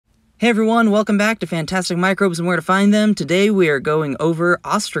Hey everyone, welcome back to Fantastic Microbes and Where to Find Them. Today we are going over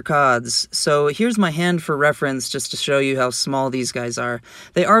ostracods. So here's my hand for reference just to show you how small these guys are.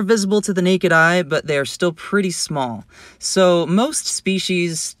 They are visible to the naked eye, but they are still pretty small. So most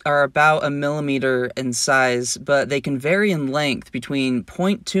species are about 1 millimeter in size, but they can vary in length between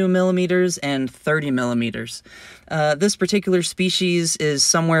 0.2 millimeters and 30 millimeters. This particular species is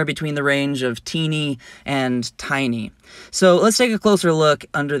somewhere between the range of teeny and tiny. So let's take a closer look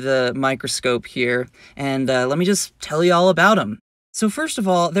under the microscope here, and let me just tell you all about them. So first of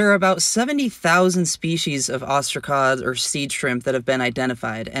all, there are about 70,000 species of ostracods or seed shrimp that have been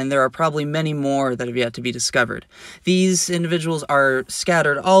identified, and there are probably many more that have yet to be discovered. These individuals are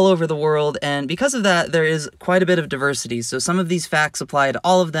scattered all over the world, and because of that, there is quite a bit of diversity. So some of these facts apply to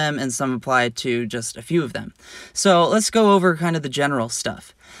all of them, and some apply to just a few of them. So let's go over kind of the general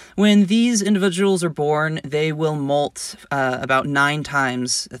stuff. When these individuals are born, they will molt about 9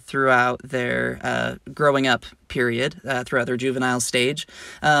 times throughout their growing up period, throughout their juvenile stage.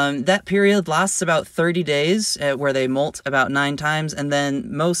 That period lasts about 30 days, where they molt about 9 times, and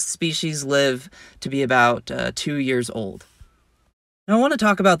then most species live to be about 2 years old. Now, I want to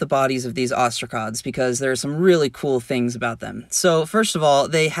talk about the bodies of these ostracods because there are some really cool things about them. So, first of all,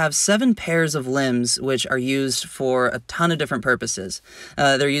 they have 7 pairs of limbs which are used for a ton of different purposes.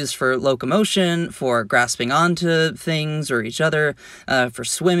 They're used for locomotion, for grasping onto things or each other, for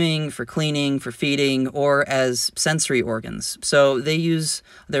swimming, for cleaning, for feeding, or as sensory organs. So they use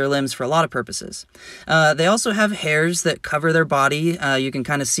their limbs for a lot of purposes. They also have hairs that cover their body. You can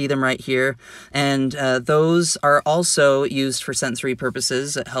kind of see them right here, and those are also used for sensory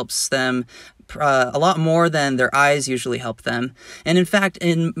purposes. It helps them a lot more than their eyes usually help them. And in fact,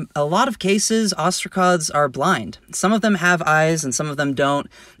 in a lot of cases, ostracods are blind. Some of them have eyes and some of them don't,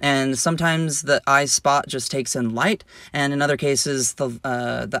 and sometimes the eye spot just takes in light, and in other cases,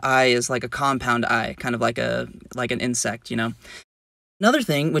 the eye is like a compound eye, kind of like an insect, you know. Another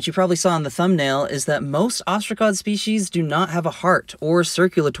thing, which you probably saw in the thumbnail, is that most ostracod species do not have a heart or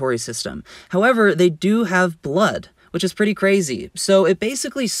circulatory system. However, they do have blood, which is pretty crazy. So it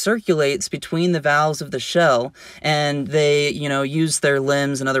basically circulates between the valves of the shell, and they, use their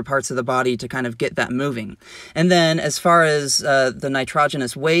limbs and other parts of the body to kind of get that moving. And then as far as the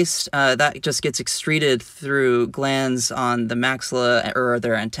nitrogenous waste, that just gets excreted through glands on the maxilla or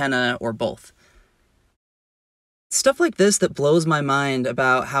their antenna or both. Stuff like this that blows my mind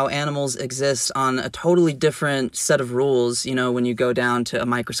about how animals exist on a totally different set of rules, when you go down to a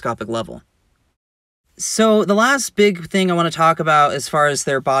microscopic level. So the last big thing I want to talk about as far as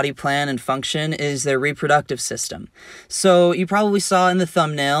their body plan and function is their reproductive system. So you probably saw in the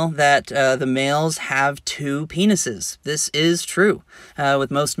thumbnail that the males have 2 penises. This is true with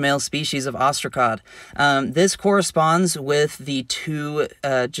most male species of ostracod. This corresponds with the 2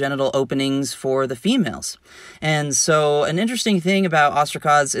 genital openings for the females. And so an interesting thing about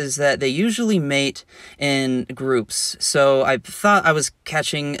ostracods is that they usually mate in groups. So I thought I was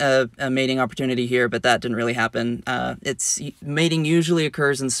catching a mating opportunity here, but that didn't really happen. Mating usually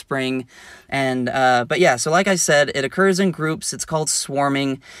occurs in spring, and but yeah, so like I said, it occurs in groups. It's called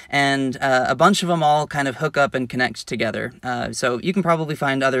swarming, and a bunch of them all kind of hook up and connect together. So you can probably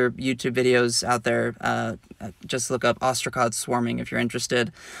find other YouTube videos out there. Just look up ostracod swarming if you're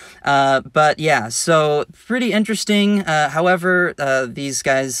interested. But yeah, so pretty interesting. However, these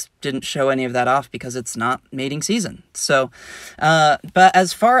guys didn't show any of that off because it's not mating season. So, but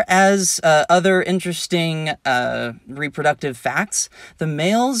as far as other interesting reproductive facts, the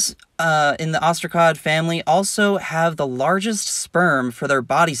males in the ostracod family also have the largest sperm for their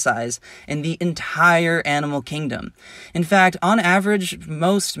body size in the entire animal kingdom. In fact, on average,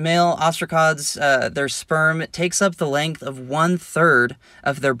 most male ostracods, their sperm takes up the length of 1/3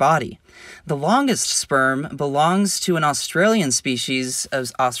 of their body. The longest sperm belongs to an Australian species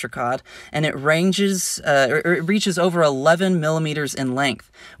of ostracod, and it reaches over 11 millimeters in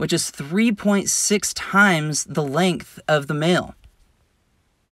length, which is 3.6 times the length of the male.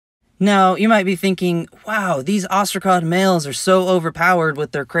 Now, you might be thinking, wow, these ostracod males are so overpowered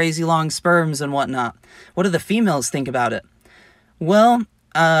with their crazy long sperms and whatnot. What do the females think about it? Well,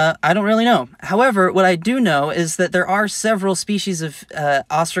 I don't really know. However, what I do know is that there are several species of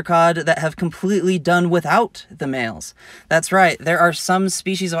ostracod that have completely done without the males. That's right, there are some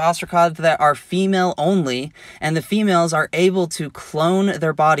species of ostracod that are female only, and the females are able to clone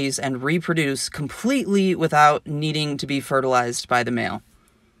their bodies and reproduce completely without needing to be fertilized by the male.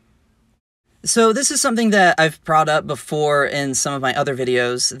 So this is something that I've brought up before in some of my other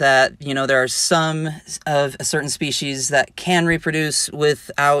videos, that, there are some of a certain species that can reproduce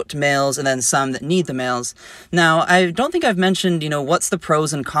without males and then some that need the males. Now, I don't think I've mentioned, what's the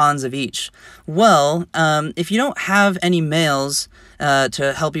pros and cons of each. Well, if you don't have any males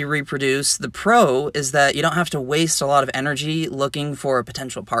to help you reproduce, the pro is that you don't have to waste a lot of energy looking for a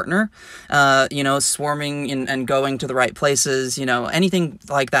potential partner, swarming and going to the right places, anything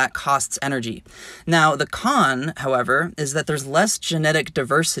like that costs energy. Now, the con, however, is that there's less genetic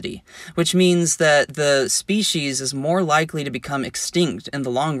diversity, which means that the species is more likely to become extinct in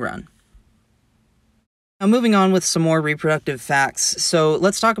the long run. Now, moving on with some more reproductive facts. So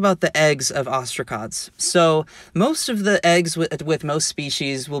let's talk about the eggs of ostracods. So most of the eggs with most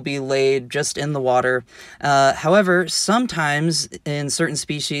species will be laid just in the water. However, sometimes in certain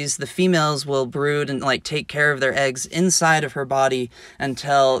species, the females will brood and take care of their eggs inside of her body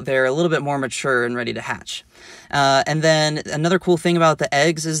until they're a little bit more mature and ready to hatch. And then another cool thing about the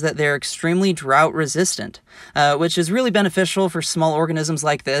eggs is that they're extremely drought resistant, which is really beneficial for small organisms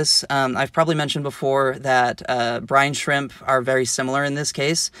like this. I've probably mentioned before that brine shrimp are very similar in this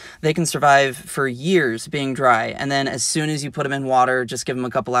case. They can survive for years being dry, and then as soon as you put them in water, just give them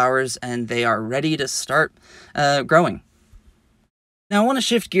a couple hours and they are ready to start growing. Now, I want to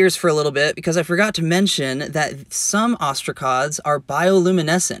shift gears for a little bit because I forgot to mention that some ostracods are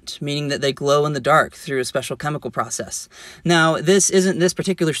bioluminescent, meaning that they glow in the dark through a special chemical process. Now, this isn't this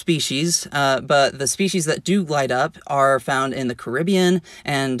particular species, but the species that do light up are found in the Caribbean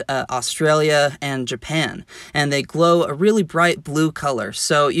and Australia and Japan, and they glow a really bright blue color.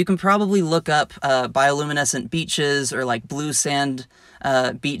 So you can probably look up bioluminescent beaches or blue sand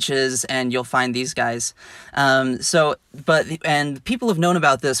beaches, and you'll find these guys. And people have known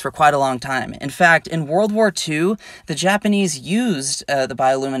about this for quite a long time. In fact, in World War II, the Japanese used the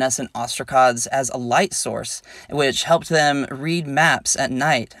bioluminescent ostracods as a light source, which helped them read maps at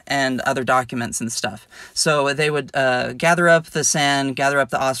night and other documents and stuff. So they would gather up the sand, gather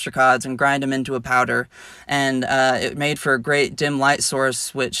up the ostracods, and grind them into a powder, and it made for a great dim light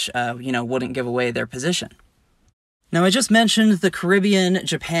source, which, wouldn't give away their position. Now, I just mentioned the Caribbean,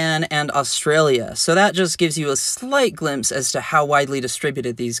 Japan, and Australia, so that just gives you a slight glimpse as to how widely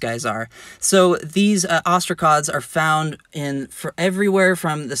distributed these guys are. So these ostracods are found everywhere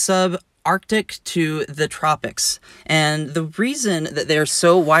from the Arctic to the tropics, and the reason that they're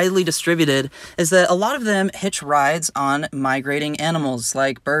so widely distributed is that a lot of them hitch rides on migrating animals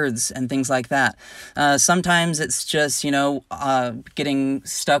like birds and things like that. Sometimes it's just, getting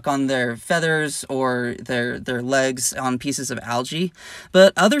stuck on their feathers or their legs on pieces of algae,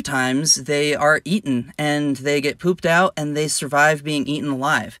 but other times they are eaten and they get pooped out and they survive being eaten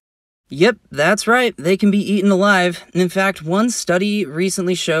alive. Yep, that's right, they can be eaten alive. In fact, one study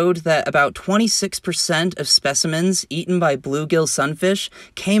recently showed that about 26% of specimens eaten by bluegill sunfish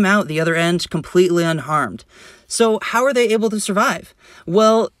came out the other end completely unharmed. So how are they able to survive?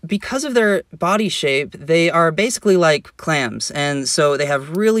 Well, because of their body shape, they are basically like clams, and so they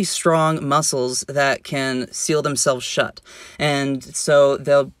have really strong muscles that can seal themselves shut. And so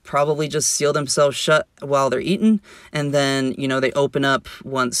they'll probably just seal themselves shut while they're eaten, and then, they open up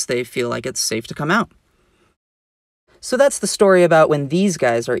once they feel like it's safe to come out. So that's the story about when these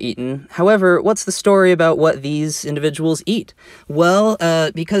guys are eaten. However, what's the story about what these individuals eat? Well,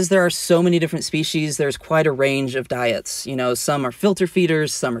 because there are so many different species, there's quite a range of diets. Some are filter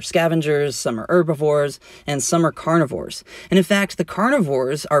feeders, some are scavengers, some are herbivores, and some are carnivores. And in fact, the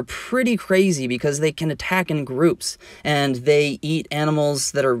carnivores are pretty crazy because they can attack in groups, and they eat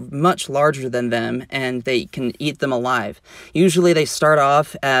animals that are much larger than them, and they can eat them alive. Usually they start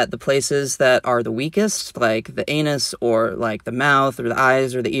off at the places that are the weakest, like the anus, or the mouth or the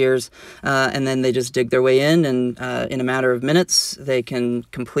eyes or the ears, and then they just dig their way in, and in a matter of minutes they can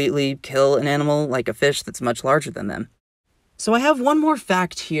completely kill an animal like a fish that's much larger than them. So I have one more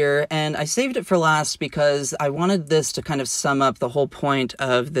fact here, and I saved it for last because I wanted this to kind of sum up the whole point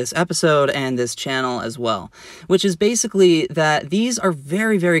of this episode and this channel as well, which is basically that these are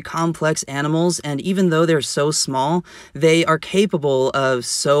very, very complex animals, and even though they're so small, they are capable of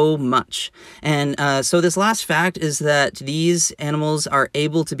so much. And so this last fact is that these animals are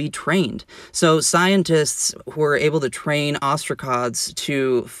able to be trained. So scientists were able to train ostracods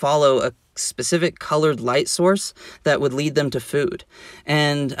to follow a specific colored light source that would lead them to food.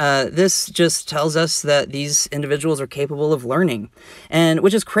 And this just tells us that these individuals are capable of learning, and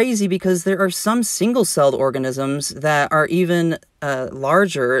which is crazy because there are some single-celled organisms that are even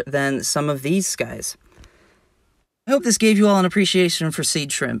larger than some of these guys. I hope this gave you all an appreciation for seed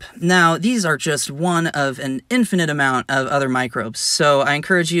shrimp. Now, these are just one of an infinite amount of other microbes, so I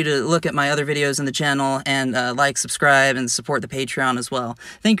encourage you to look at my other videos in the channel and like, subscribe, and support the Patreon as well.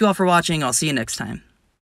 Thank you all for watching. I'll see you next time.